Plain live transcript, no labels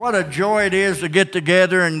What a joy it is to get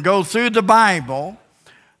together and go through the Bible.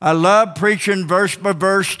 I love preaching verse by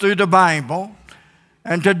verse through the Bible.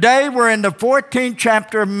 And today we're in the 14th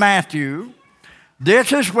chapter of Matthew.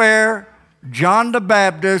 This is where John the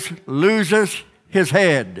Baptist loses his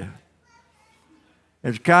head.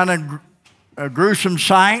 It's kind of a gruesome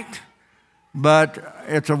sight, but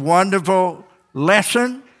it's a wonderful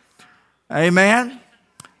lesson. Amen.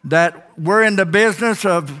 That we're in the business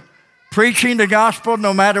of preaching the gospel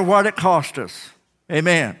no matter what it costs us.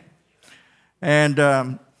 Amen.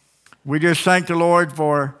 And we just thank the Lord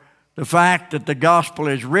for the fact that the gospel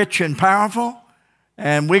is rich and powerful,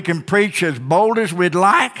 and we can preach as bold as we'd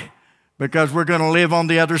like because we're going to live on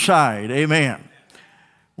the other side. Amen.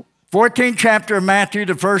 14th chapter of Matthew,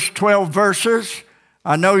 the first 12 verses.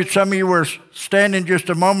 I know some of you were standing just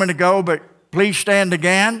a moment ago, but please stand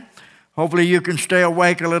again. Hopefully you can stay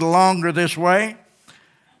awake a little longer this way.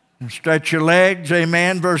 And stretch your legs,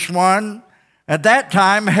 amen. Verse 1, at that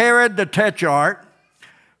time Herod the Tetrarch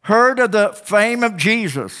heard of the fame of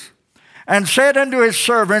Jesus and said unto his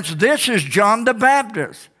servants, this is John the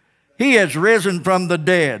Baptist. He is risen from the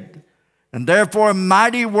dead, and therefore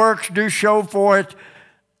mighty works do show forth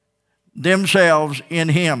themselves in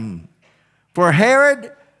him. For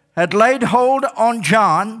Herod had laid hold on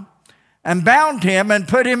John and bound him and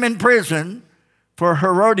put him in prison for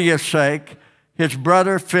Herodias' sake, his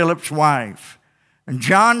brother Philip's wife. And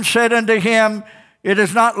John said unto him, it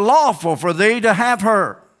is not lawful for thee to have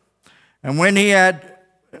her. And when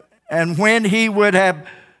he would have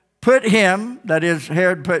put him, that is,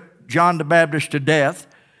 Herod put John the Baptist to death,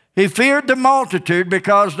 he feared the multitude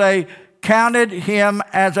because they counted him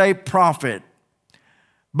as a prophet.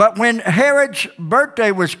 But when Herod's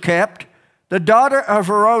birthday was kept, the daughter of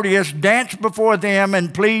Herodias danced before them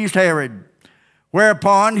and pleased Herod.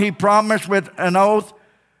 Whereupon he promised with an oath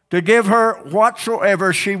to give her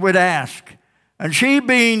whatsoever she would ask. And she,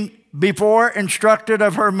 being before instructed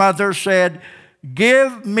of her mother, said,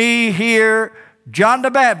 give me here John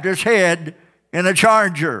the Baptist's head in a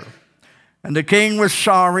charger. And the king was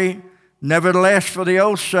sorry, nevertheless for the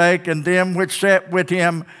oath's sake, and them which sat with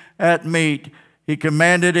him at meat, he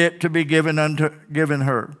commanded it to be given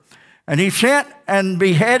her. And he sent and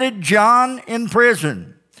beheaded John in prison.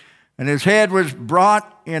 And his head was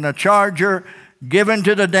brought in a charger, given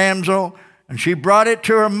to the damsel, and she brought it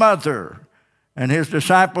to her mother. And his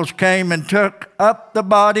disciples came and took up the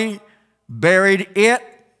body, buried it,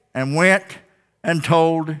 and went and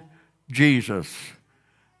told Jesus.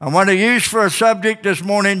 I want to use for a subject this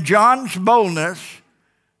morning, John's boldness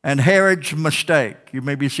and Herod's mistake. You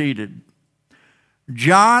may be seated.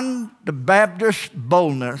 John the Baptist's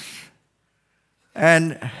boldness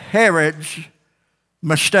and Herod's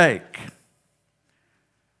mistake.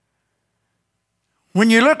 When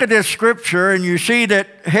you look at this scripture and you see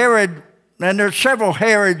that Herod, and there's several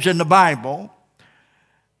Herods in the Bible,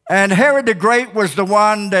 and Herod the Great was the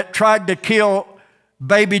one that tried to kill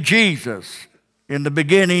baby Jesus in the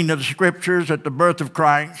beginning of the scriptures at the birth of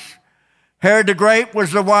Christ. Herod the Great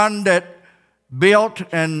was the one that built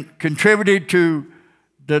and contributed to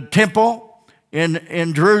the temple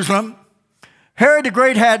in Jerusalem. Herod the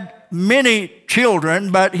Great had many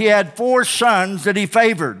children, but he had 4 sons that he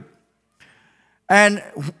favored. And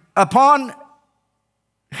upon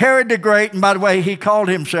Herod the Great, and by the way, he called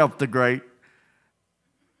himself the Great.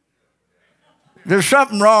 There's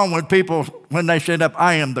something wrong with people when they stand up,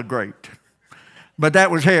 I am the Great. But that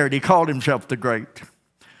was Herod. He called himself the Great.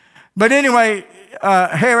 But anyway,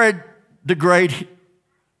 Herod the Great,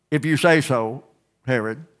 if you say so,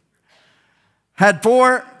 Herod, had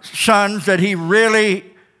 4 sons that he really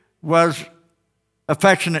was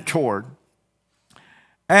affectionate toward.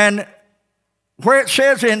 And where it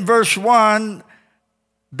says in verse 1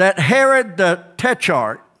 that Herod the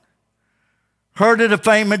Tetrarch heard of the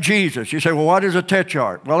fame of Jesus. You say, well, what is a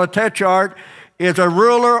tetrarch? Well, a tetrarch is a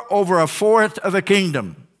ruler over a fourth of a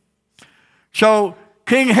kingdom. So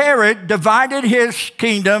King Herod divided his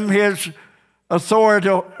kingdom, his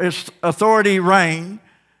authority reign,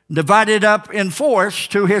 divided up in fourths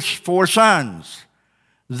to his 4 sons.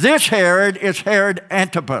 This Herod is Herod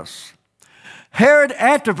Antipas. Herod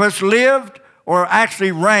Antipas lived, or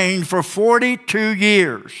actually reigned, for 42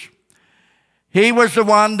 years. He was the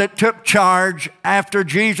one that took charge after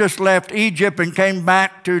Jesus left Egypt and came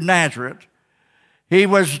back to Nazareth. He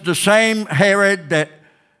was the same Herod that,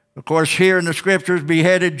 of course, here in the scriptures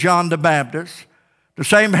beheaded John the Baptist. The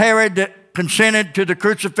same Herod that consented to the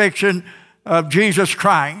crucifixion of Jesus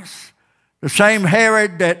Christ. The same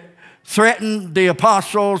Herod that threatened the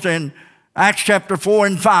apostles in Acts chapter 4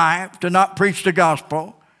 and 5 to not preach the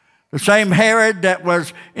gospel. The same Herod that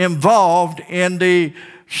was involved in the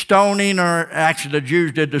stoning, or actually the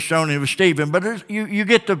Jews did the stoning of Stephen, but you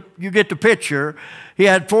get the picture. He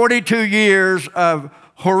had 42 years of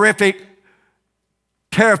horrific,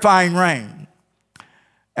 terrifying reign.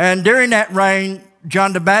 And during that reign,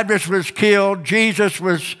 John the Baptist was killed, Jesus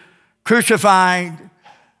was crucified,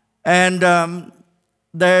 and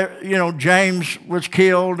James was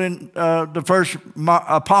killed, in the first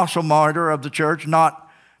apostle martyr of the church, not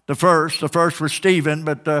the first. The first was Stephen,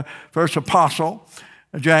 but the first apostle,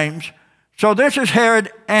 James. So this is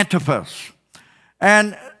Herod Antipas.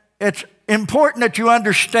 And it's important that you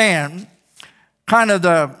understand kind of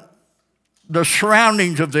the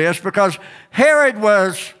surroundings of this, because Herod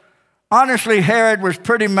was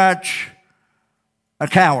pretty much a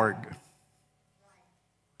coward.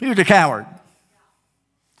 He was a coward.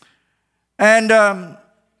 And I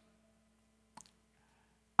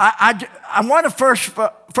want to first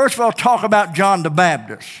of all talk about John the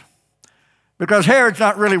Baptist, because Herod's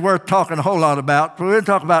not really worth talking a whole lot about. But we're going to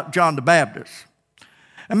talk about John the Baptist.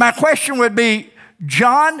 And my question would be,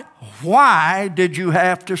 John, why did you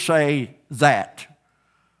have to say that?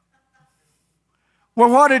 Well,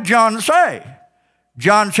 what did John say?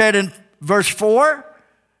 John said in verse 4,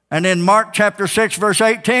 and in Mark chapter 6, verse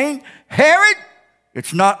 18, Herod,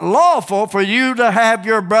 it's not lawful for you to have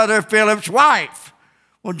your brother Philip's wife.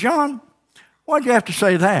 Well, John, why'd you have to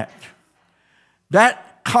say that?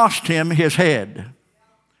 That cost him his head.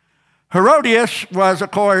 Herodias was,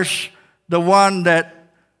 of course, the one that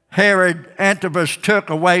Herod Antipas took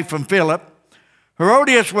away from Philip.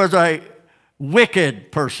 Herodias was a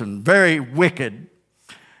wicked person, very wicked.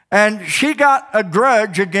 And she got a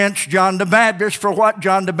grudge against John the Baptist for what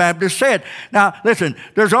John the Baptist said. Now, listen,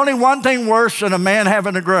 there's only one thing worse than a man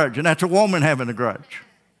having a grudge, and that's a woman having a grudge.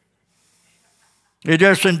 It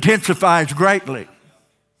just intensifies greatly.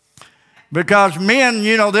 Because men,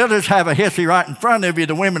 they'll just have a hissy right in front of you.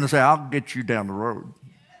 The women will say, I'll get you down the road.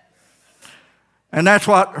 And that's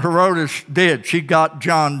what Herodias did. She got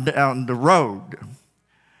John down the road.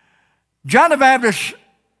 John the Baptist,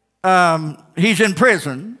 he's in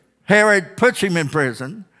prison. Herod puts him in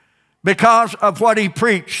prison because of what he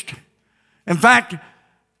preached. In fact,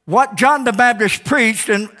 what John the Baptist preached,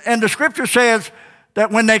 and the scripture says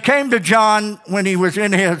that when they came to John, when he was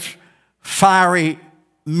in his fiery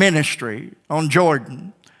ministry on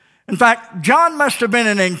Jordan. In fact, John must have been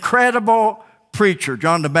an incredible preacher,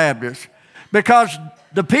 John the Baptist, because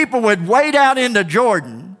the people would wade out into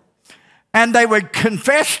Jordan and they would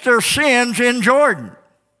confess their sins in Jordan.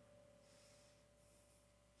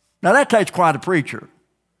 Now that takes quite a preacher.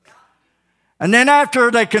 And then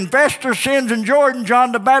after they confessed their sins in Jordan,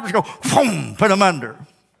 John the Baptist go, boom, put them under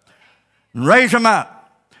and raise them up.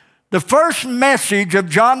 The first message of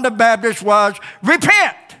John the Baptist was,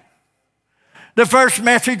 repent. The first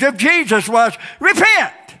message of Jesus was,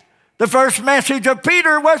 repent. The first message of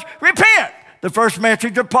Peter was, repent. The first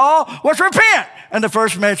message of Paul was, repent. And the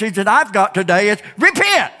first message that I've got today is,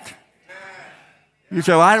 repent. You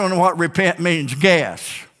say, well, I don't know what repent means.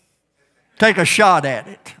 Guess. Take a shot at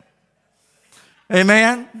it.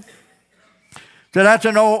 Amen? So that's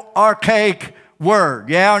an old archaic word.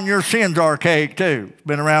 Yeah, and your sin's archaic too. It's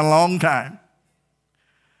been around a long time.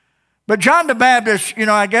 But John the Baptist,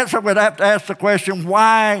 I guess I would have to ask the question,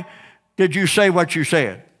 why did you say what you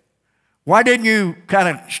said? Why didn't you kind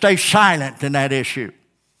of stay silent in that issue?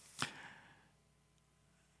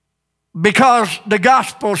 Because the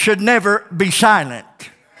gospel should never be silent.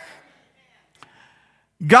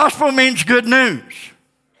 Gospel means good news.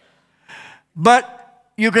 But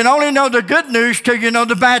you can only know the good news till you know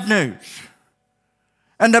the bad news.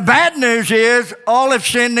 And the bad news is all have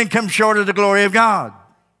sinned and come short of the glory of God.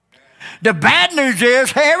 The bad news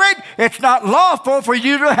is, Herod, it's not lawful for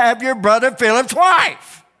you to have your brother Philip's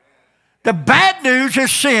wife. The bad news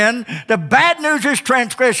is sin. The bad news is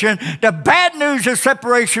transgression. The bad news is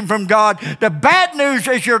separation from God. The bad news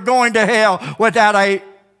is you're going to hell without a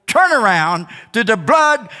turnaround to the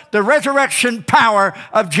blood, the resurrection power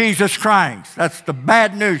of Jesus Christ. That's the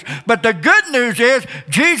bad news. But the good news is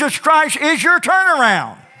Jesus Christ is your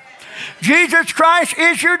turnaround. Jesus Christ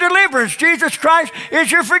is your deliverance. Jesus Christ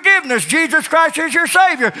is your forgiveness. Jesus Christ is your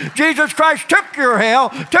Savior. Jesus Christ took your hell,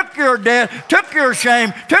 took your death, took your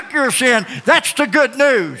shame, took your sin. That's the good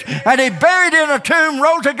news. And He buried in a tomb,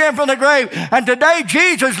 rose again from the grave. And today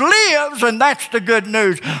Jesus lives, and that's the good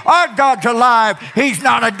news. Our God's alive. He's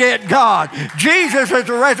not a dead God. Jesus is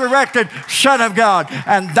the resurrected Son of God,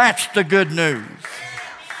 and that's the good news.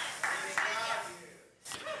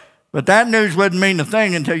 But that news wouldn't mean a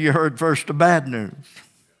thing until you heard first the bad news.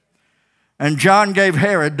 And John gave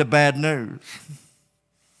Herod the bad news.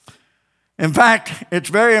 In fact, it's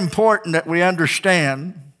very important that we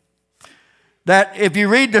understand that if you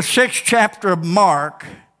read the 6th chapter of Mark,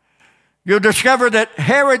 you'll discover that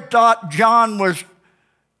Herod thought John was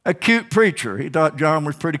a cute preacher. He thought John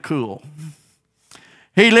was pretty cool.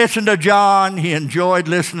 He listened to John. He enjoyed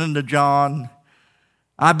listening to John.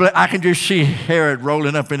 I can just see Herod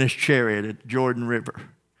rolling up in his chariot at Jordan River.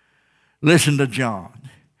 Listen to John.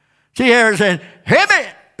 See Herod saying, "Hear me,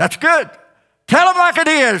 that's good. Tell him like it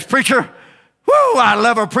is, preacher. Woo, I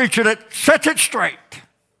love a preacher that sets it straight."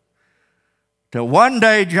 Till one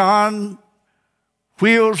day John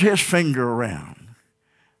wheels his finger around,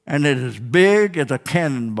 and it is big as a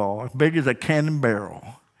cannonball, as big as a cannon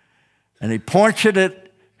barrel. And he points it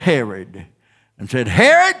at Herod and said,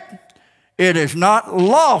 "Herod, it is not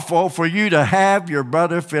lawful for you to have your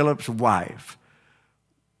brother Philip's wife."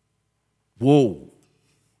 Whoa.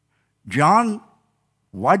 John,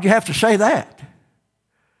 why'd you have to say that?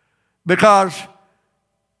 Because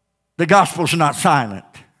the gospel's not silent.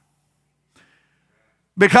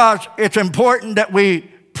 Because it's important that we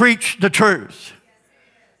preach the truth.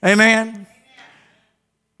 Amen?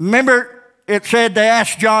 Remember, it said they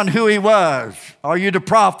asked John who he was. Are you the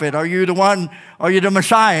prophet? Are you the one? Are you the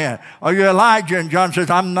Messiah? Are you Elijah? And John says,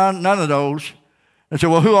 "I'm none of those." They said,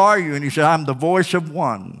 "Well, who are you?" And he said, "I'm the voice of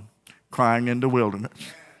one crying in the wilderness."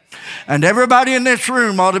 And everybody in this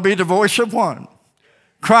room ought to be the voice of one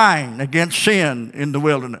crying against sin in the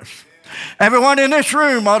wilderness. Everyone in this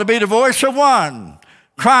room ought to be the voice of one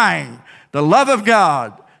crying the love of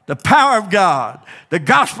God, the power of God, the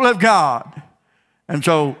gospel of God. And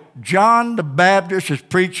so John the Baptist is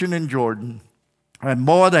preaching in Jordan. And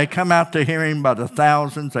boy, they come out to hear him by the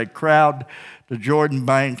thousands. They crowd the Jordan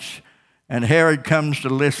banks. And Herod comes to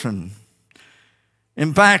listen.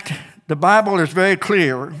 In fact, the Bible is very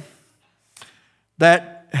clear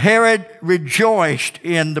that Herod rejoiced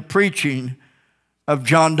in the preaching of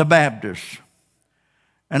John the Baptist.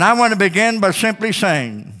 And I want to begin by simply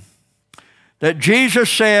saying that Jesus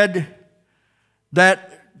said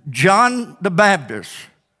that John the Baptist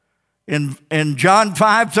in John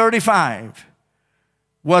 5:35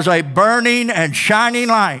 was a burning and shining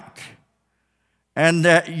light, and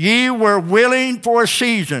that ye were willing for a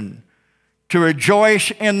season to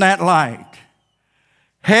rejoice in that light.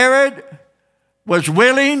 Herod was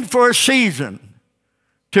willing for a season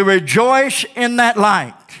to rejoice in that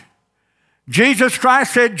light. Jesus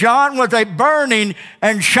Christ said John was a burning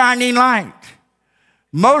and shining light.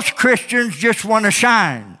 Most Christians just want to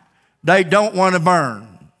shine. They don't want to burn.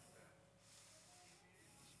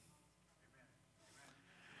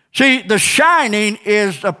 See, the shining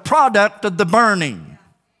is a product of the burning.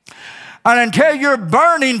 And until you're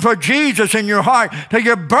burning for Jesus in your heart, until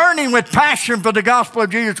you're burning with passion for the gospel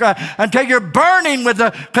of Jesus Christ, until you're burning with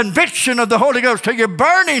the conviction of the Holy Ghost, until you're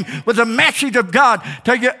burning with the message of God,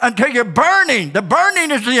 until you're burning. The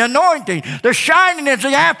burning is the anointing. The shining is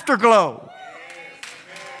the afterglow.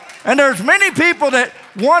 And there's many people that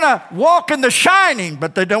want to walk in the shining,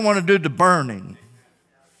 but they don't want to do the burning.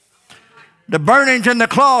 The burning's in the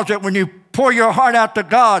closet when you pour your heart out to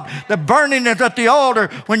God. The burning is at the altar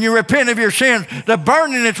when you repent of your sins. The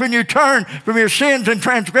burning is when you turn from your sins and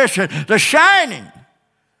transgression. The shining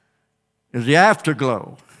is the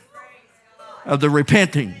afterglow of the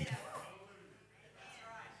repenting.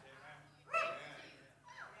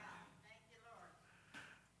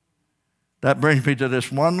 That brings me to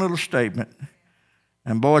this one little statement.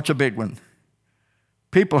 And boy, it's a big one.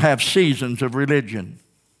 People have seasons of religion.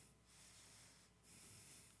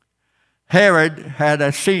 Herod had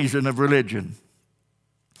a season of religion.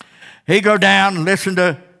 He'd go down and listen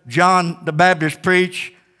to John the Baptist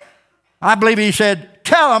preach. I believe he said,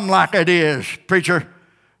 "Tell them like it is, preacher.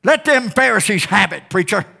 Let them Pharisees have it,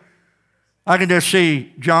 preacher." I can just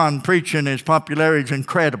see John preaching. His popularity is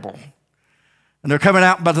incredible. And they're coming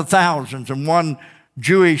out by the thousands. And one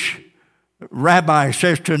Jewish rabbi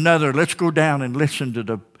says to another, "Let's go down and listen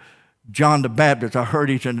to John the Baptist. I heard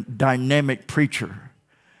he's a dynamic preacher."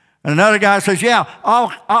 And another guy says, "Yeah,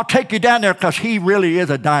 I'll take you down there because he really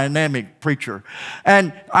is a dynamic preacher.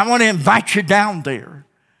 And I want to invite you down there."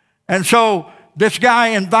 And so this guy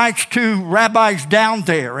invites two rabbis down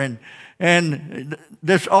there. And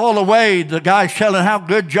this all the way, the guy's telling how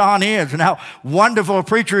good John is and how wonderful a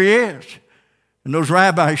preacher he is. And those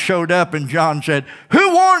rabbis showed up, and John said,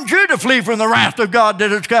 "Who warned you to flee from the wrath of God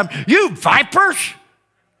that has come? You vipers!"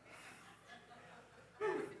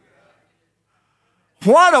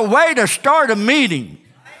 What a way to start a meeting.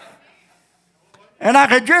 And I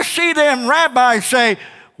could just see them rabbis say,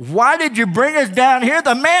 "Why did you bring us down here?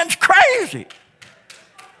 The man's crazy."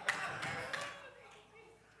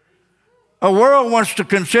 A world wants to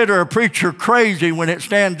consider a preacher crazy when it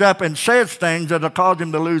stands up and says things that will cause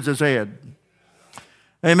him to lose his head.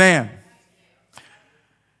 Amen.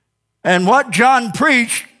 And what John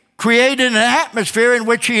preached created an atmosphere in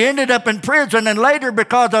which he ended up in prison, and later,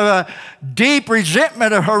 because of a deep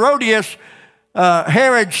resentment of Herodias,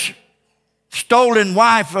 Herod's stolen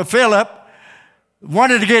wife of Philip,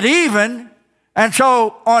 wanted to get even. And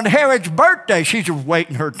so on Herod's birthday, she's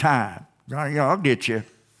waiting her time. I'll get you.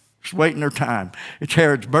 She's waiting her time. It's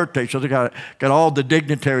Herod's birthday, so they got all the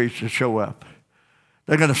dignitaries to show up.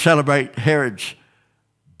 They're going to celebrate Herod's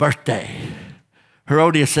birthday.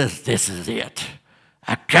 Herodias says, this is it.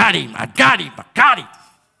 I got him, I got him, I got him.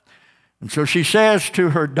 And so she says to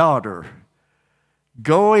her daughter,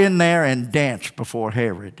 go in there and dance before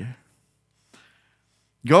Herod.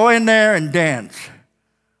 Go in there and dance.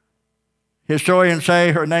 Historians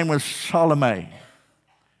say her name was Salome.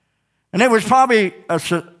 And it was probably a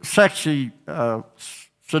sexy,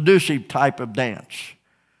 seductive type of dance.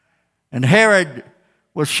 And Herod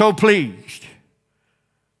was so pleased.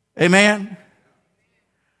 Amen?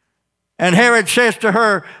 And Herod says to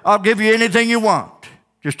her, I'll give you anything you want.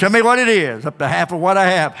 Just tell me what it is, up to half of what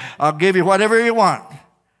I have. I'll give you whatever you want.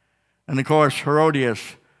 And of course, Herodias,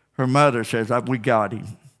 her mother, says, we got him.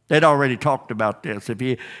 They'd already talked about this. If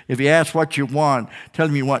he asks what you want, tell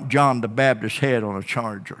him you want John the Baptist's head on a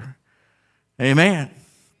charger. Amen.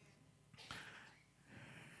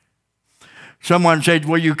 Someone said,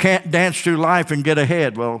 well, you can't dance through life and get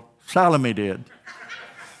ahead. Well, Salome did.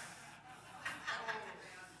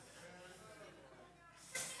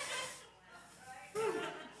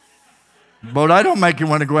 But that don't make you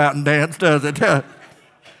want to go out and dance, does it?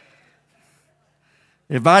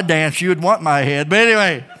 If I danced, you'd want my head. But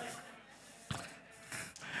anyway,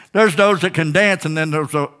 there's those that can dance, and then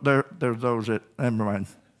there's those that, never mind.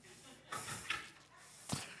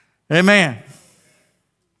 Amen.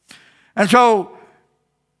 And so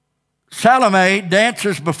Salome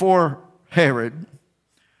dances before Herod.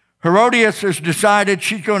 Herodias has decided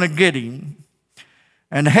she's going to get him.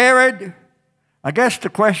 And Herod, I guess the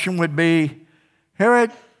question would be,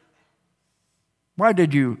 Herod, why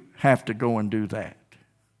did you have to go and do that?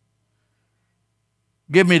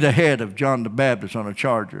 Give me the head of John the Baptist on a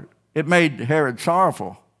charger. It made Herod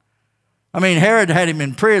sorrowful. I mean, Herod had him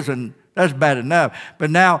in prison. That's bad enough.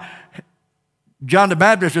 But now, John the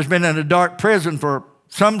Baptist has been in a dark prison for,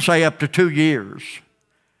 some say, up to 2 years.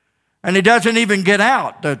 And he doesn't even get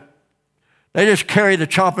out. They just carry the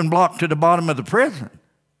chopping block to the bottom of the prison.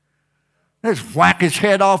 They just whack his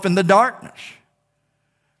head off in the darkness.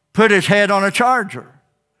 Put his head on a charger.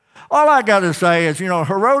 All I got to say is,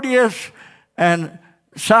 Herodias and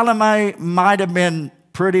Salome might have been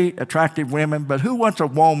pretty attractive women, but who wants a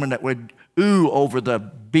woman that would ooh over the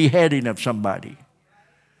beheading of somebody?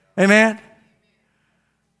 Amen?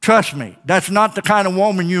 Trust me, that's not the kind of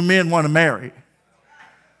woman you men want to marry.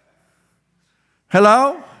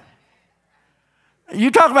 Hello?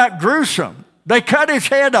 You talk about gruesome. They cut his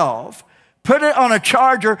head off, put it on a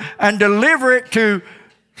charger, and deliver it to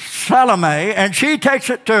Salome, and she takes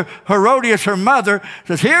it to Herodias, her mother,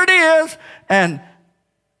 says, here it is, and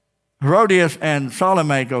Herodias and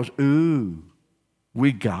Salome goes, ooh,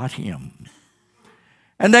 we got him.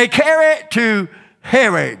 And they carry it to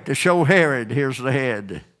Herod to show Herod, here's the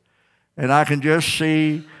head. And I can just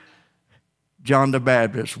see John the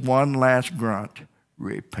Baptist, one last grunt,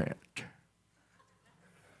 repent.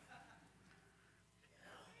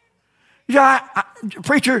 Yeah,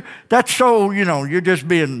 preacher, that's so, you're just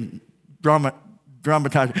being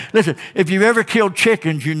dramatized. Listen, if you've ever killed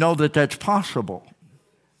chickens, you know that that's possible.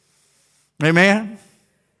 Amen?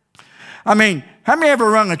 I mean, how many ever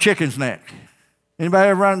wrung a chicken's neck? Anybody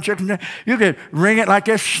ever wrung a chicken's neck? You could wring it like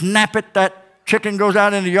this, snap it, that chicken goes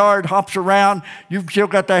out in the yard, hops around. You've still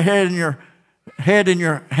got that head in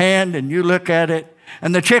your hand, and you look at it,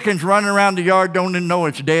 and the chicken's running around the yard, don't even know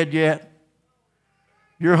it's dead yet.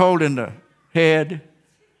 You're holding the head,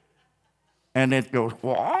 and it goes,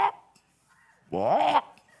 what? What?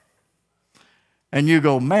 And you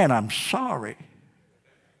go, man, I'm sorry.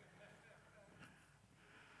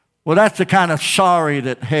 Well, that's the kind of sorry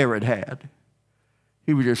that Herod had.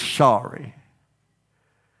 He was just sorry.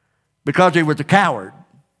 Because he was a coward.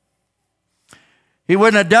 He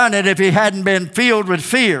wouldn't have done it if he hadn't been filled with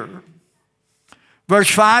fear.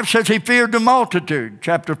 Verse 5 says he feared the multitude,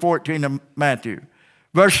 chapter 14 of Matthew.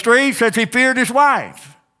 Verse 3 says he feared his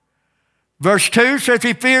wife. Verse 2 says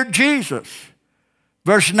he feared Jesus.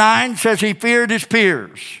 Verse 9 says he feared his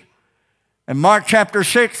peers. And Mark chapter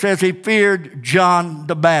 6 says he feared John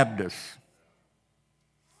the Baptist.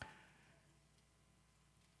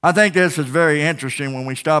 I think this is very interesting when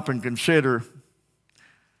we stop and consider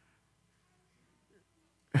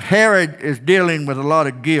Herod is dealing with a lot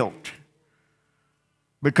of guilt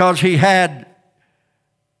because he had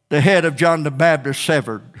the head of John the Baptist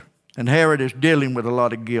severed, and Herod is dealing with a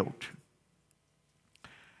lot of guilt.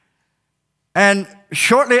 And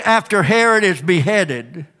shortly after Herod is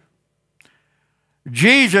beheaded,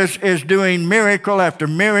 Jesus is doing miracle after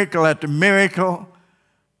miracle after miracle.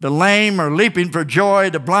 The lame are leaping for joy.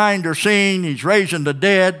 The blind are seeing. He's raising the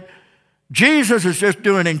dead. Jesus is just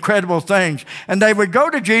doing incredible things. And they would go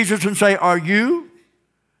to Jesus and say, Are you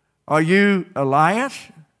Elias?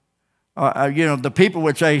 The people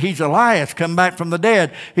would say, He's Elias, come back from the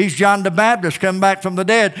dead. He's John the Baptist, come back from the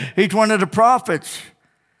dead. He's one of the prophets.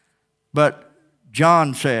 But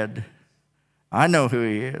John said, I know who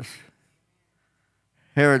he is.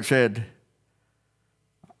 Herod said,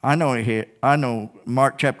 I know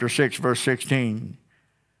Mark chapter 6, verse 16.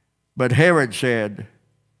 But Herod said,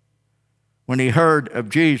 when he heard of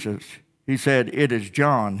Jesus, he said, It is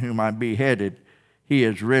John whom I beheaded. He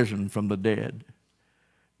is risen from the dead.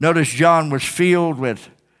 Notice John was filled with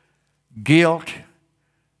guilt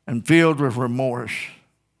and filled with remorse.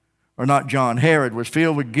 Or not John, Herod was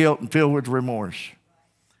filled with guilt and filled with remorse.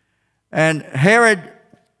 And Herod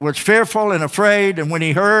was fearful and afraid, and when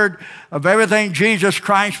he heard of everything Jesus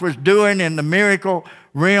Christ was doing in the miracle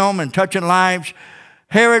realm and touching lives,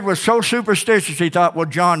 Herod was so superstitious he thought, well,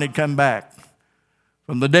 John had come back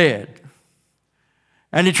from the dead.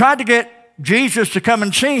 And he tried to get Jesus to come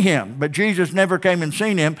and see him, but Jesus never came and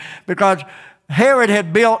seen him because Herod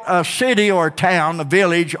had built a city or a town, a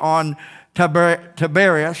village on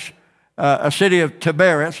Tiberias, a city of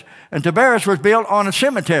Tiberias, and Tiberias was built on a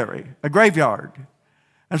cemetery, a graveyard.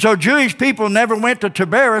 And so Jewish people never went to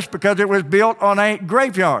Tiberias because it was built on a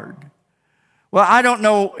graveyard. Well, I don't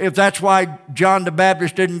know if that's why John the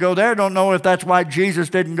Baptist didn't go there. I don't know if that's why Jesus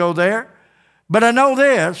didn't go there. But I know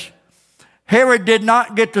this, Herod did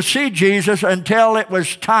not get to see Jesus until it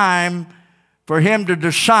was time for him to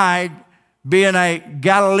decide, being a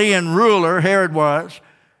Galilean ruler, Herod was,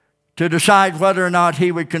 to decide whether or not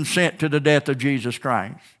he would consent to the death of Jesus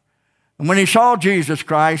Christ. And when he saw Jesus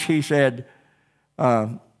Christ, he said,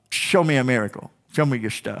 show me a miracle. Show me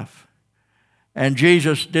your stuff. And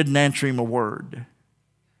Jesus didn't answer him a word.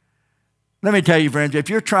 Let me tell you, friends, if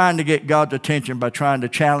you're trying to get God's attention by trying to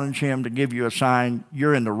challenge him to give you a sign,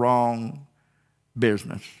 you're in the wrong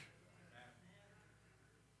business.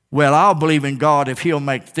 Well, I'll believe in God if he'll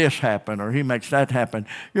make this happen or he makes that happen.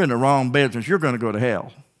 You're in the wrong business. You're going to go to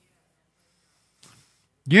hell.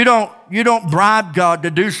 You don't bribe God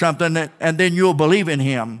to do something and then you'll believe in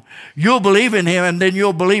him. You'll believe in him and then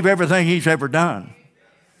you'll believe everything he's ever done.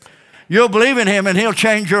 You'll believe in him and he'll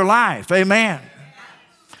change your life. Amen.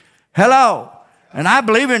 Hello. And I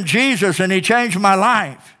believe in Jesus and he changed my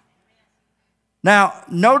life. Now,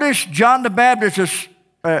 notice John the Baptist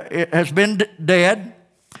has been dead.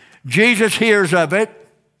 Jesus hears of it.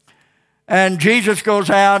 And Jesus goes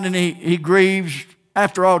out and he grieves.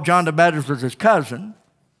 After all, John the Baptist was his cousin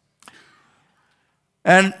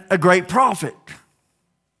and a great prophet.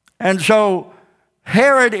 And so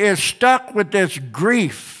Herod is stuck with this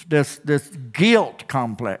grief, this guilt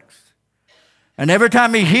complex. And every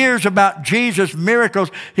time he hears about Jesus' miracles,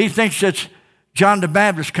 he thinks it's John the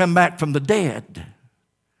Baptist come back from the dead.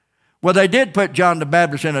 Well, they did put John the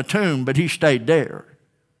Baptist in a tomb, but he stayed there.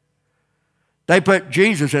 They put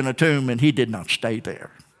Jesus in a tomb, and he did not stay there.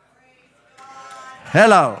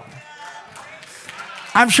 Hello.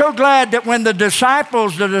 I'm so glad that when the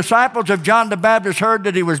disciples of John the Baptist heard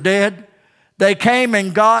that he was dead, they came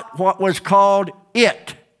and got what was called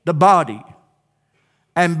it, the body,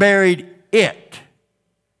 and buried it.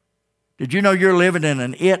 Did you know you're living in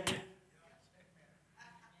an it?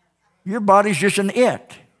 Your body's just an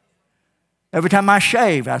it. Every time I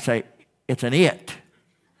shave, I say, it's an it.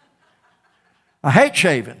 I hate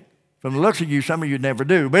shaving. From the looks of you, some of you never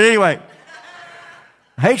do. But anyway,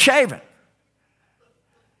 I hate shaving.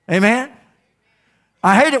 Amen?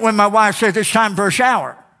 I hate it when my wife says it's time for a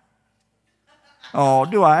shower. Oh,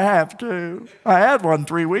 do I have to? I had one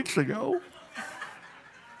 3 weeks ago.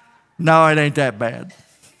 No, it ain't that bad.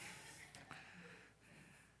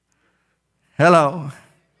 Hello.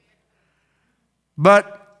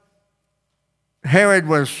 But Herod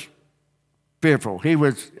was fearful. He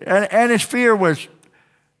was, and his fear was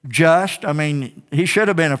just. I mean, he should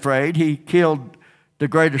have been afraid. He killed the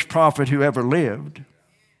greatest prophet who ever lived.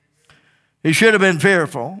 He should have been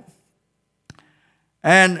fearful.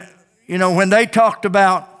 And, you know, when they talked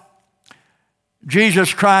about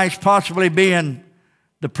Jesus Christ possibly being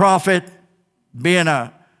the prophet, being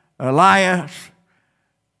Elias,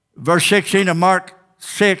 Verse 16 of Mark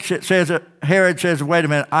 6, it says that Herod says, wait a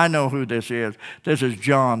minute, I know who this is. This is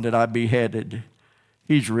John that I beheaded.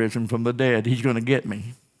 He's risen from the dead. He's going to get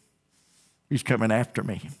me. He's coming after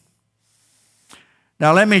me.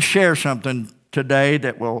 Now let me share something today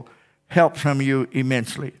that will help some of you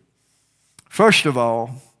immensely. First of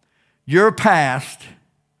all, your past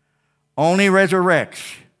only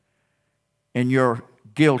resurrects in your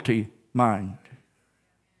guilty mind.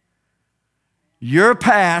 Your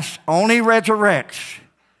past only resurrects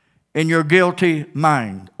in your guilty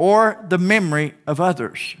mind or the memory of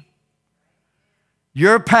others.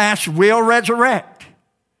 Your past will resurrect.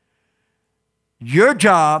 Your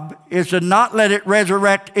job is to not let it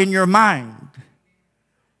resurrect in your mind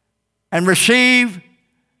and receive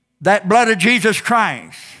that blood of Jesus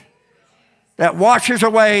Christ that washes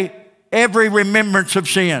away every remembrance of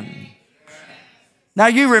sin. Now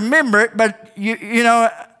you remember it, but you know,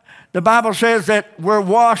 the Bible says that we're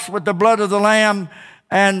washed with the blood of the Lamb,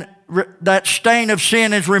 and that stain of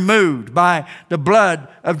sin is removed by the blood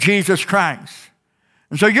of Jesus Christ.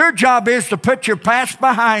 And so your job is to put your past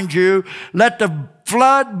behind you, let the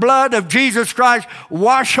blood of Jesus Christ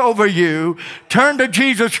wash over you, turn to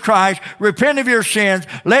Jesus Christ, repent of your sins,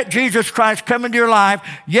 let Jesus Christ come into your life.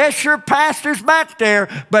 Yes, your past is back there,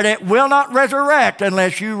 but it will not resurrect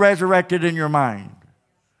unless you resurrect it in your mind.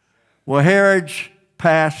 Well, Herod's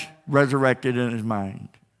past resurrected in his mind,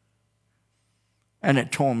 and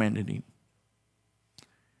it tormented him.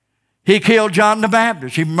 He killed John the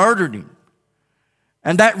Baptist. He murdered him.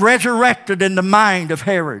 And that resurrected in the mind of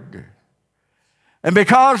Herod. And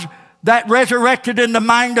because that resurrected in the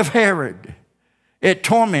mind of Herod, it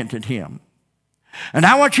tormented him. And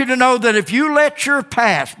I want you to know that if you let your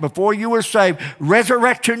past before you were saved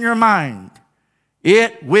resurrect in your mind,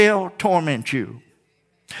 it will torment you.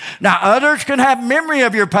 Now, others can have memory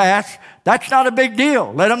of your past. That's not a big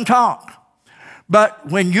deal. Let them talk. But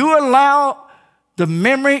when you allow the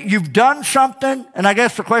memory, you've done something, and I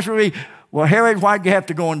guess the question would be, well, Herod, why'd you have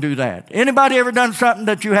to go and do that? Anybody ever done something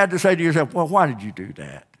that you had to say to yourself, well, why did you do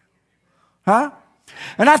that? Huh?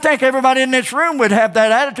 And I think everybody in this room would have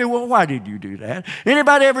that attitude, well, why did you do that?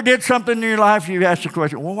 Anybody ever did something in your life, you ask the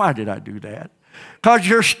question, well, why did I do that? Because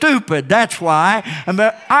you're stupid, that's why. And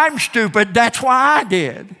I'm stupid, that's why I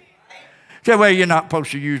did. Say, well, you're not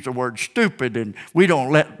supposed to use the word stupid, and we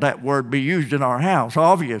don't let that word be used in our house,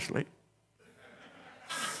 obviously.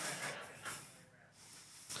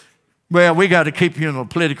 Well, we got to keep, the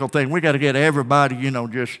political thing. We got to get everybody, we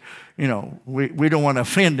don't want to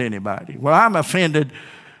offend anybody. Well, I'm offended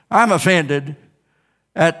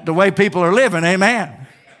at the way people are living, amen.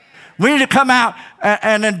 We need to come out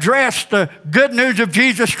and address the good news of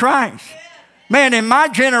Jesus Christ. Man, in my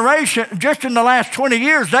generation, just in the last 20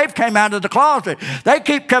 years, they've came out of the closet. They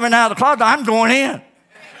keep coming out of the closet. I'm going in.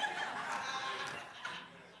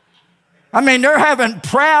 I mean, they're having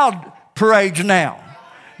proud parades now.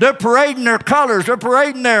 They're parading their colors. They're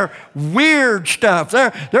parading their weird stuff.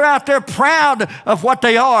 They're out there proud of what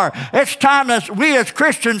they are. It's time that we as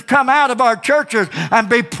Christians come out of our churches and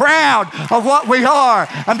be proud of what we are,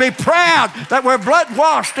 and be proud that we're blood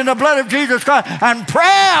washed in the blood of Jesus Christ, and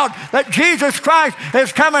proud that Jesus Christ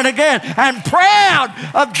is coming again, and proud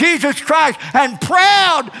of Jesus Christ, and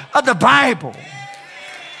proud of the Bible.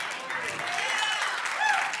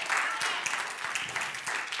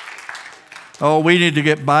 Oh, we need to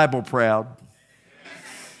get Bible proud.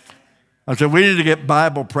 I said, we need to get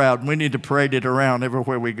Bible proud, and we need to parade it around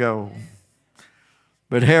everywhere we go.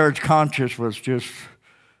 But Herod's conscience was just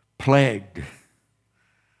plagued.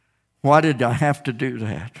 Why did I have to do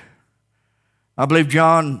that? I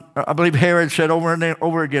believe Herod said over and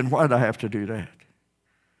over again, why did I have to do that?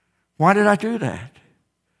 Why did I do that?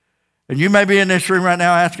 And you may be in this room right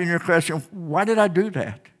now asking your question, why did I do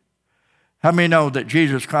that? How many know that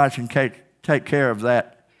Jesus Christ can take care of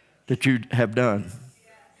that you have done?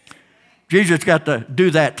 Jesus got to do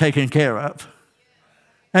that taken care of.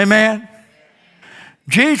 Amen?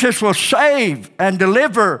 Jesus will save and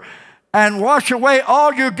deliver and wash away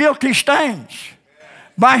all your guilty stains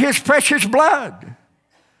by his precious blood.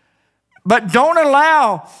 But don't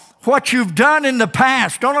allow what you've done in the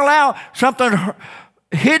past, don't allow something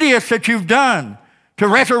hideous that you've done to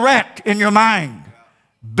resurrect in your mind.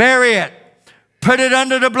 Bury it. Put it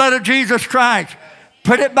under the blood of Jesus Christ.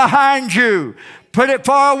 Put it behind you. Put it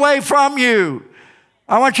far away from you.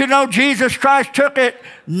 I want you to know Jesus Christ took it,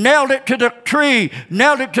 nailed it to the tree,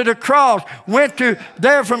 nailed it to the cross, went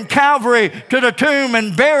there from Calvary to the tomb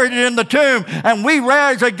and buried it in the tomb. And we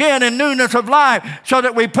rise again in newness of life so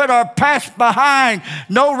that we put our past behind.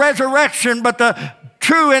 No resurrection, but the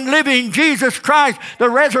true and living Jesus Christ, the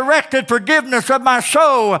resurrected forgiveness of my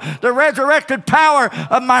soul, the resurrected power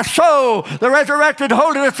of my soul, the resurrected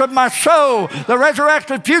holiness of my soul, the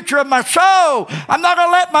resurrected future of my soul. I'm not going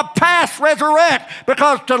to let my past resurrect,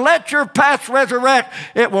 because to let your past resurrect,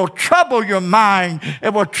 it will trouble your mind,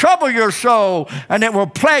 it will trouble your soul, and it will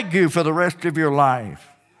plague you for the rest of your life.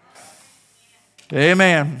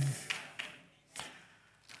 Amen.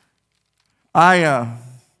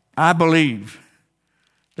 I believe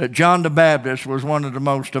that John the Baptist was one of the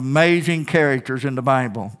most amazing characters in the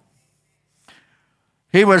Bible.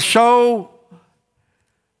 He was so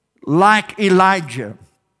like Elijah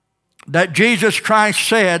that Jesus Christ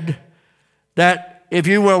said that if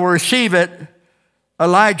you will receive it,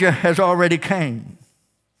 Elijah has already came.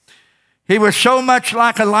 He was so much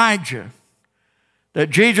like Elijah that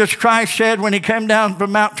Jesus Christ said when he came down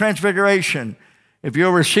from Mount Transfiguration, if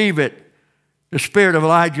you'll receive it, the spirit of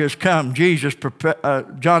Elijah has come. John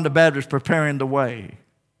the Baptist preparing the way.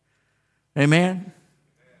 Amen?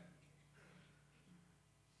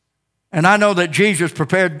 And I know that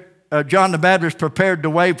John the Baptist prepared the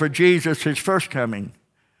way for Jesus, his first coming.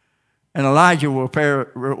 And Elijah will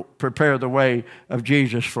prepare the way of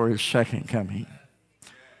Jesus for his second coming.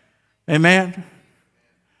 Amen?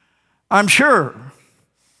 I'm sure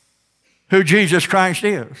who Jesus Christ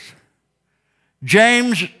is.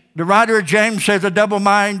 James, the writer of James, says a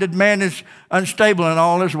double-minded man is unstable in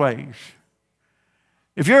all his ways.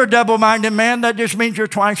 If you're a double-minded man, that just means you're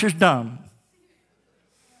twice as dumb.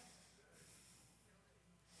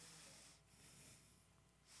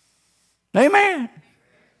 Amen.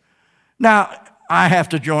 Now, I have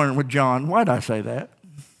to join with John. Why did I say that?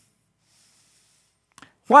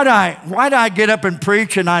 Why do I get up and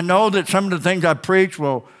preach, and I know that some of the things I preach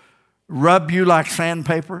will rub you like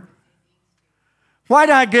sandpaper? Why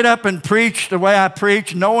do I get up and preach the way I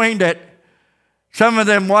preach, knowing that some of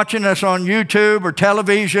them watching us on YouTube or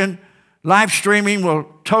television, live streaming, will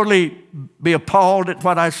totally be appalled at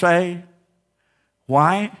what I say?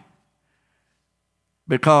 Why?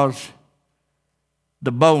 Because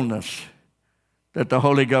the boldness that the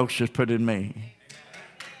Holy Ghost has put in me.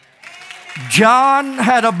 John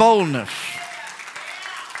had a boldness.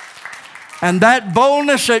 And that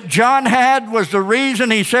boldness that John had was the reason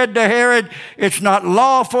he said to Herod, it's not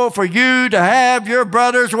lawful for you to have your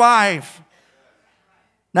brother's wife.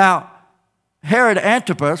 Now, Herod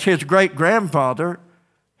Antipas, his great-grandfather,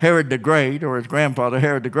 Herod the Great, or his grandfather,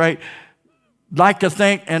 Herod the Great, liked to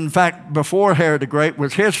think, in fact, before Herod the Great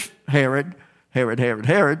was his Herod,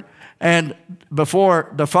 and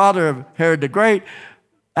before the father of Herod the Great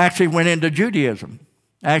actually went into Judaism,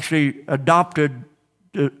 actually adopted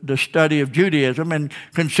the study of Judaism and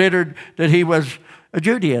considered that he was a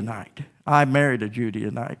Judaizite. I married a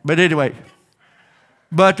Judaizite. But anyway,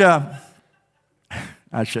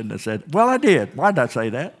 I shouldn't have said it. Well, I did. Why did I say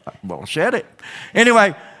that? Well, I said it.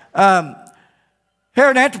 Anyway,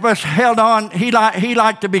 Herod Antipas held on. He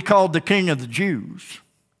liked to be called the king of the Jews.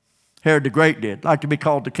 Herod the Great did, liked to be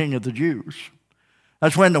called the king of the Jews.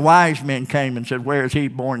 That's when the wise men came and said, where is he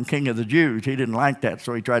born king of the Jews? He didn't like that,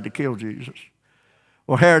 so he tried to kill Jesus.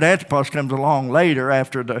 Well, Herod Antipas comes along later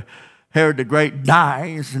after Herod the Great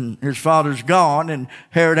dies and his father's gone, and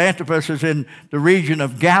Herod Antipas is in the region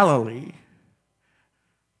of Galilee.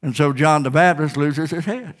 And so John the Baptist loses his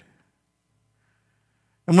head.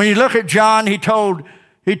 And when you look at John, he told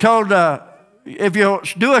if you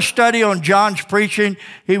do a study on John's preaching,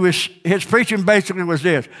 his preaching basically was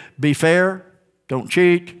this: be fair, don't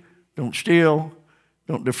cheat, don't steal,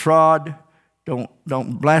 don't defraud,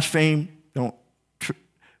 don't blaspheme,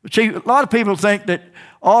 See, a lot of people think that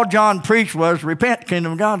all John preached was repent,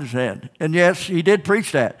 kingdom of God is at. And yes, he did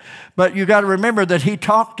preach that. But you got to remember that he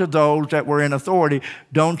talked to those that were in authority.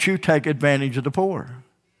 Don't you take advantage of the poor.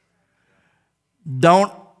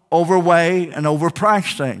 Don't overweigh and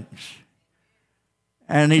overprice things.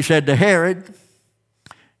 And he said to Herod,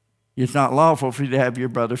 it's not lawful for you to have your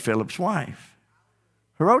brother Philip's wife,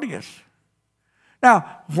 Herodias.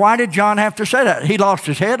 Now, why did John have to say that? He lost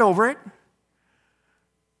his head over it.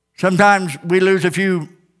 Sometimes we lose a few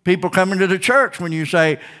people coming to the church when you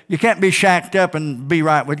say, you can't be shacked up and be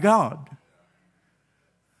right with God.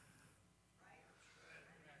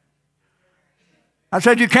 I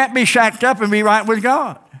said, you can't be shacked up and be right with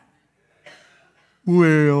God.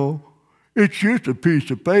 Well, it's just a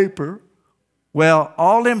piece of paper. Well,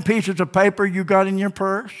 all them pieces of paper you got in your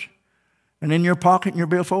purse and in your pocket and your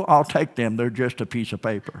billfold, I'll take them. They're just a piece of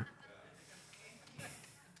paper.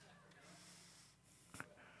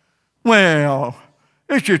 Well,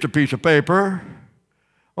 it's just a piece of paper.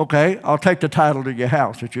 Okay, I'll take the title to your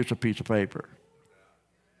house. It's just a piece of paper.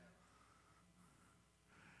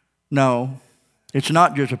 No, it's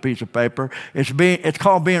not just a piece of paper. It's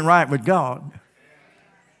called being right with God.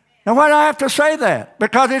 Now, why do I have to say that?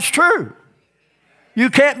 Because it's true. You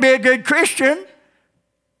can't be a good Christian,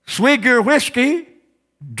 swig your whiskey,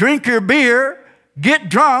 drink your beer, get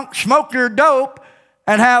drunk, smoke your dope,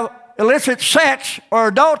 and have illicit sex or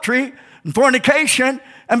adultery and fornication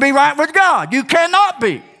and be right with God. You cannot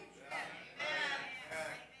be.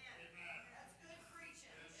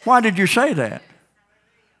 Why did you say that?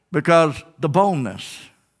 Because the boldness.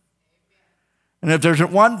 And if there's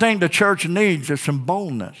one thing the church needs, it's some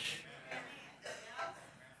boldness.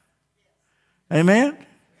 Amen?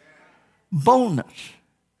 Boldness.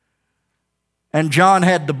 And John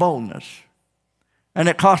had the boldness. And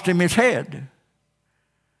it cost him his head.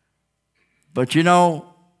 But you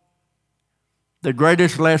know, the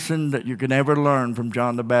greatest lesson that you can ever learn from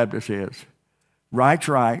John the Baptist is right's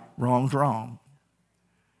right, wrong's wrong.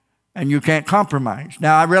 And you can't compromise.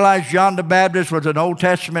 Now, I realize John the Baptist was an Old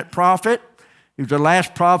Testament prophet. He was the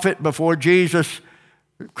last prophet before Jesus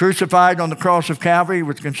crucified on the cross of Calvary. He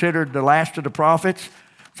was considered the last of the prophets.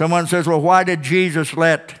 Someone says, well, why did Jesus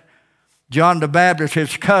let John the Baptist,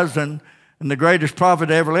 his cousin, and the greatest prophet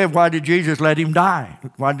that ever lived, why did Jesus let him die?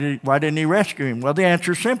 Why didn't he rescue him? Well, the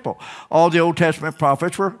answer is simple. All the Old Testament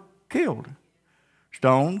prophets were killed.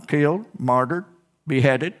 Stoned, killed, martyred,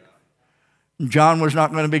 beheaded. John was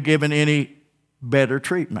not going to be given any better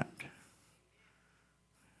treatment.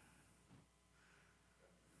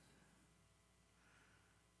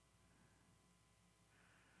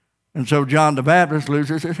 And so John the Baptist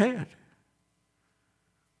loses his head.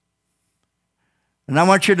 And I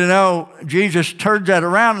want you to know, Jesus turns that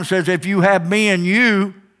around and says, if you have me and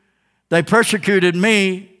you, they persecuted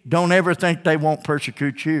me, don't ever think they won't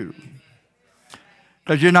persecute you.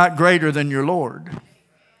 Because you're not greater than your Lord.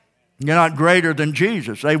 You're not greater than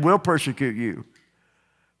Jesus. They will persecute you.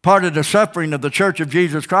 Part of the suffering of the Church of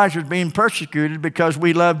Jesus Christ is being persecuted because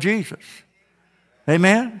we love Jesus.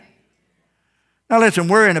 Amen? Now listen,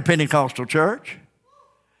 we're in a Pentecostal church.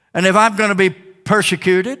 And if I'm going to be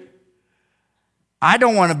persecuted, I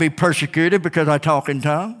don't want to be persecuted because I talk in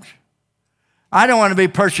tongues. I don't want to be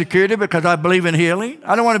persecuted because I believe in healing.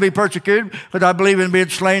 I don't want to be persecuted because I believe in being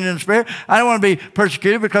slain in the Spirit. I don't want to be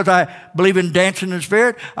persecuted because I believe in dancing in the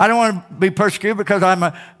Spirit. I don't want to be persecuted because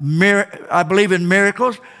I believe in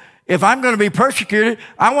miracles. If I'm going to be persecuted,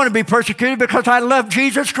 I want to be persecuted because I love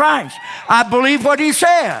Jesus Christ. I believe what He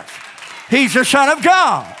says. He's the Son of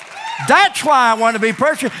God. That's why I want to be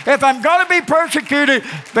persecuted. If I'm going to be persecuted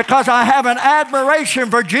because I have an admiration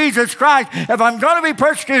for Jesus Christ, if I'm going to be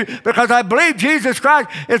persecuted because I believe Jesus Christ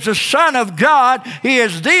is the Son of God, He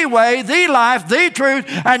is the way, the life, the truth,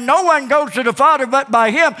 and no one goes to the Father but by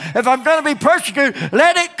Him. If I'm going to be persecuted,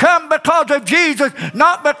 let it come because of Jesus,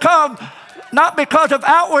 not because of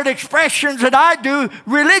outward expressions that I do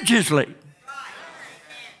religiously.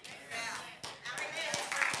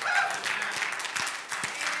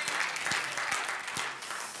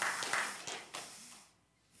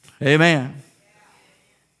 Amen.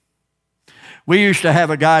 We used to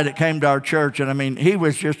have a guy that came to our church, and I mean, he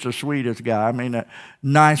was just the sweetest guy. I mean, a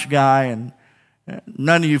nice guy, and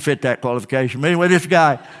none of you fit that qualification. But anyway, this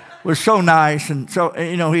guy was so nice, and so,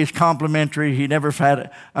 you know, he's complimentary. He never had an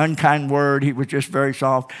unkind word. He was just very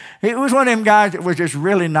soft. He was one of them guys that was just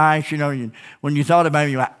really nice. You know, when you thought about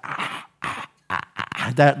him, you were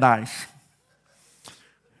like, that nice.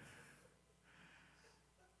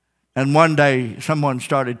 And one day, someone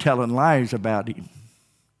started telling lies about him.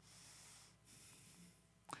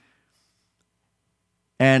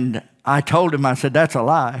 And I told him, I said, that's a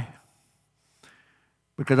lie.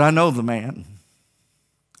 Because I know the man.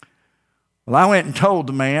 Well, I went and told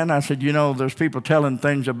the man, I said, you know, there's people telling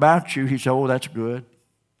things about you. He said, oh, that's good.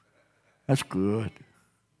 That's good.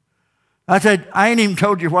 I said, I ain't even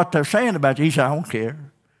told you what they're saying about you. He said, I don't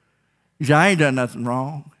care. He said, I ain't done nothing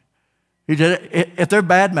wrong. He said, if they're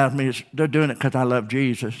bad-mouthing me, they're doing it because I love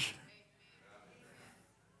Jesus.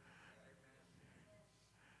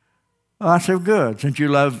 Well, I said, good. Since you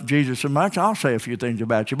love Jesus so much, I'll say a few things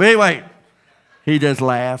about you. But anyway, he just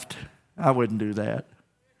laughed. I wouldn't do that.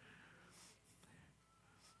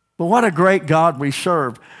 But what a great God we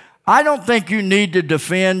serve. I don't think you need to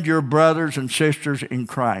defend your brothers and sisters in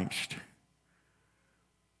Christ.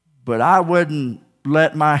 But I wouldn't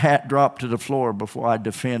let my hat drop to the floor before I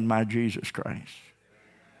defend my Jesus Christ.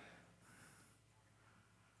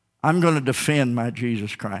 I'm going to defend my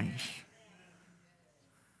Jesus Christ.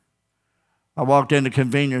 I walked in the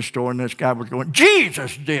convenience store and this guy was going,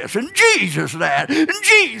 Jesus this and Jesus that and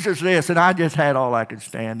Jesus this. And I just had all I could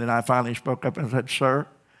stand. And I finally spoke up and said, sir,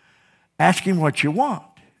 ask him what you want.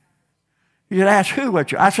 He said, ask who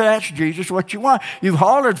what you want? I said, ask Jesus what you want. You've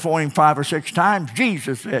hollered for him 5 or 6 times.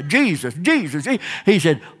 Jesus said, Jesus, Jesus. He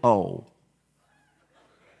said, oh.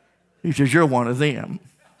 He says, you're one of them.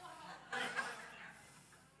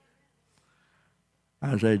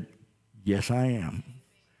 I said, yes, I am.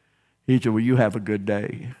 He said, well, you have a good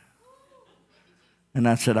day. And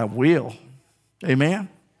I said, I will. Amen.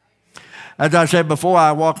 As I said before,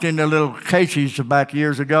 I walked into little Casey's back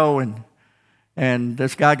years ago, and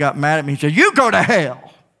this guy got mad at me. He said, you go to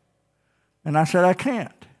hell. And I said, I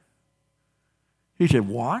can't. He said,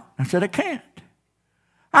 what? I said, I can't.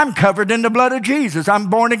 I'm covered in the blood of Jesus. I'm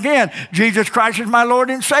born again. Jesus Christ is my Lord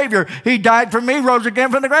and Savior. He died for me, rose again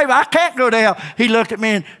from the grave. I can't go to hell. He looked at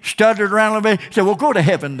me and stuttered around a little bit. He said, well, go to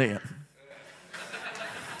heaven then.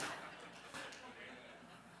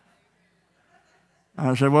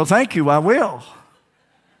 I said, well, thank you, I will.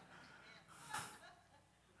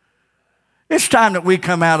 It's time that we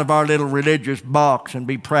come out of our little religious box and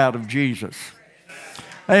be proud of Jesus.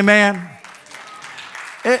 Amen.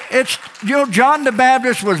 John the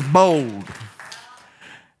Baptist was bold.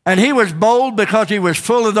 And he was bold because he was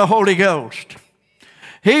full of the Holy Ghost.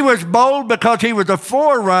 He was bold because he was a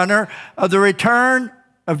forerunner of the return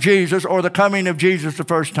of Jesus or the coming of Jesus the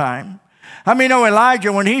first time. How many know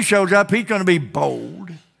Elijah, when he shows up, he's going to be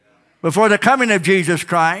bold before the coming of Jesus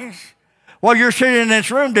Christ? While you're sitting in this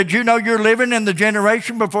room, did you know you're living in the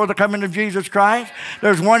generation before the coming of Jesus Christ?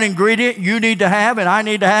 There's one ingredient you need to have and I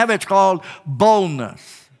need to have. It's called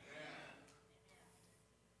boldness.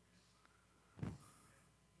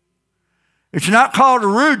 It's not called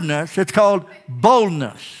rudeness. It's called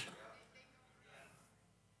boldness.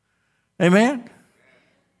 Amen?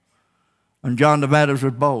 And John the Baptist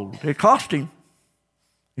was bold. It cost him.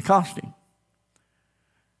 It cost him.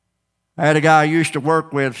 I had a guy I used to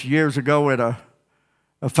work with years ago at a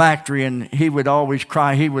factory, and he would always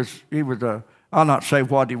cry. He was I'll not say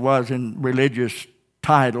what he was in religious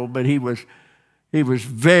title, but he was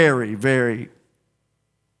very, very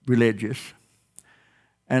religious.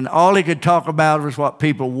 And all he could talk about was what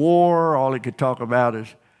people wore. All he could talk about is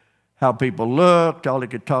how people looked. All he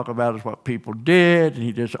could talk about is what people did. And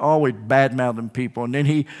he just always bad-mouthing people. And then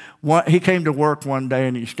he came to work one day,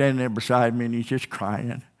 and he's standing there beside me, and he's just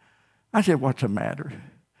crying. I said, what's the matter?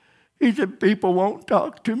 He said, people won't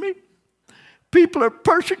talk to me. People are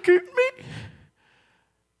persecuting me.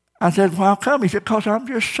 I said, well, how come? He said, because I'm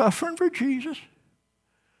just suffering for Jesus.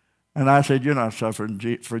 And I said, you're not suffering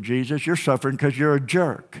for Jesus. You're suffering because you're a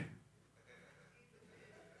jerk.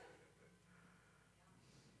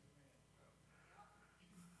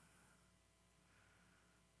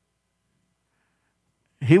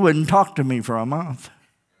 He wouldn't talk to me for a month.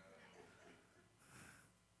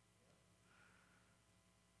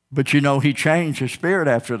 But, he changed his spirit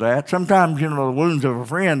after that. Sometimes, the wounds of a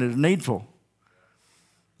friend is needful.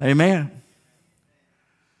 Amen.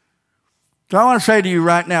 So I want to say to you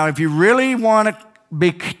right now, if you really want to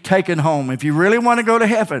be taken home, if you really want to go to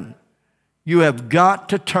heaven, you have got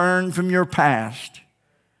to turn from your past,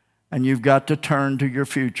 and you've got to turn to your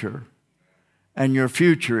future. And your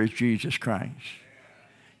future is Jesus Christ.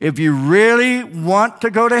 If you really want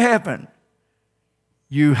to go to heaven,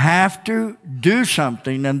 you have to do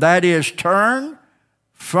something, and that is turn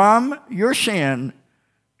from your sin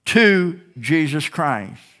to Jesus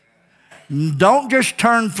Christ. Don't just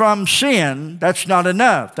turn from sin. That's not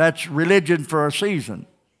enough. That's religion for a season.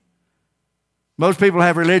 Most people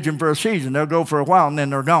have religion for a season. They'll go for a while, and then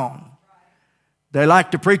they're gone. They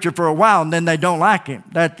like the preacher for a while, and then they don't like him.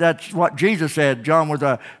 That's what Jesus said. John was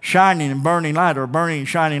a shining and burning light, or a burning and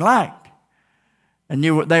shining light. And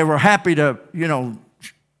they were happy to,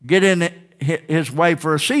 get in his way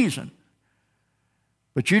for a season.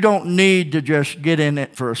 But you don't need to just get in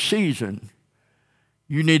it for a season.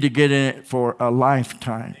 You need to get in it for a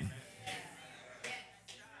lifetime.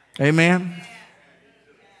 Amen?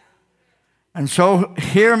 And so,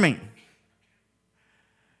 hear me.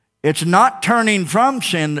 It's not turning from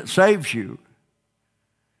sin that saves you.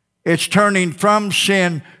 It's turning from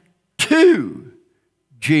sin to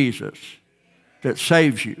Jesus that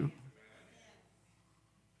saves you.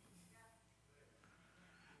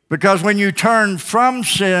 Because when you turn from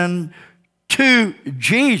sin to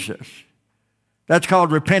Jesus, that's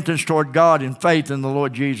called repentance toward God and faith in the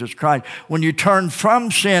Lord Jesus Christ. When you turn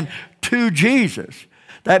from sin to Jesus,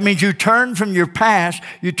 that means you turn from your past,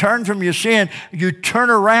 you turn from your sin, you turn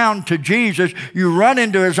around to Jesus, you run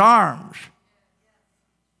into his arms.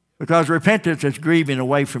 Because repentance is grieving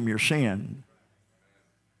away from your sin.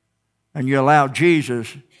 And you allow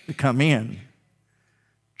Jesus to come in,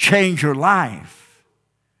 change your life,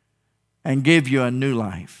 and give you a new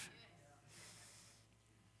life.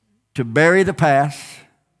 to bury the past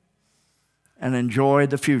and enjoy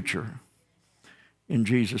the future in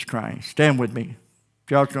Jesus Christ. Stand with me.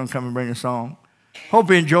 Josh's going to come and bring a song. Hope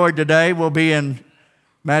you enjoyed today. We'll be in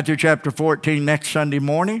Matthew chapter 14 next Sunday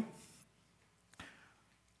morning.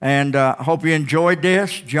 And hope you enjoyed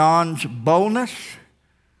this. John's boldness,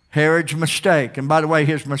 Herod's mistake. And by the way,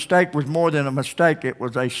 his mistake was more than a mistake. It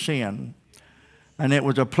was a sin. And it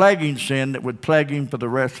was a plaguing sin that would plague him for the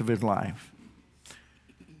rest of his life.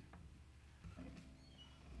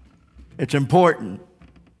 It's important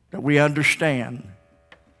that we understand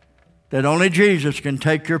that only Jesus can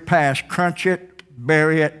take your past, crunch it,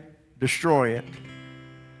 bury it, destroy it.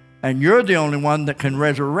 And you're the only one that can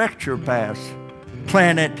resurrect your past,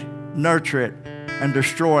 plant it, nurture it, and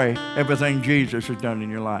destroy everything Jesus has done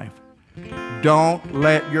in your life. Don't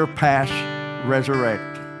let your past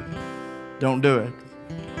resurrect. Don't do it.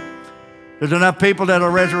 There's enough people that will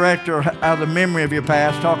resurrect or out of the memory of your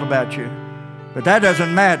past talk about you. But that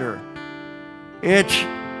doesn't matter. It's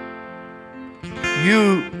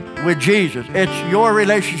you with Jesus. It's your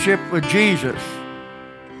relationship with Jesus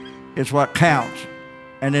is what counts.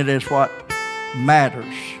 And it is what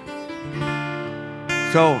matters.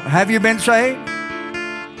 So, have you been saved?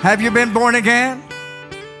 Have you been born again?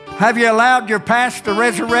 Have you allowed your past to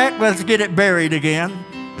resurrect? Let's get it buried again.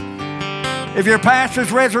 If your past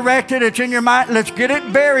is resurrected, it's in your mind, let's get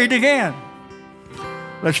it buried again.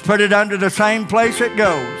 Let's put it under the same place it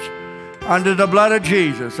goes, under the blood of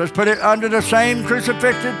Jesus. Let's put it under the same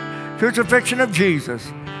crucifixion of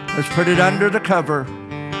Jesus. Let's put it under the cover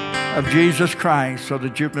of Jesus Christ so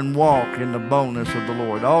that you can walk in the boldness of the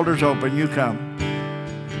Lord. Altar's open, you come.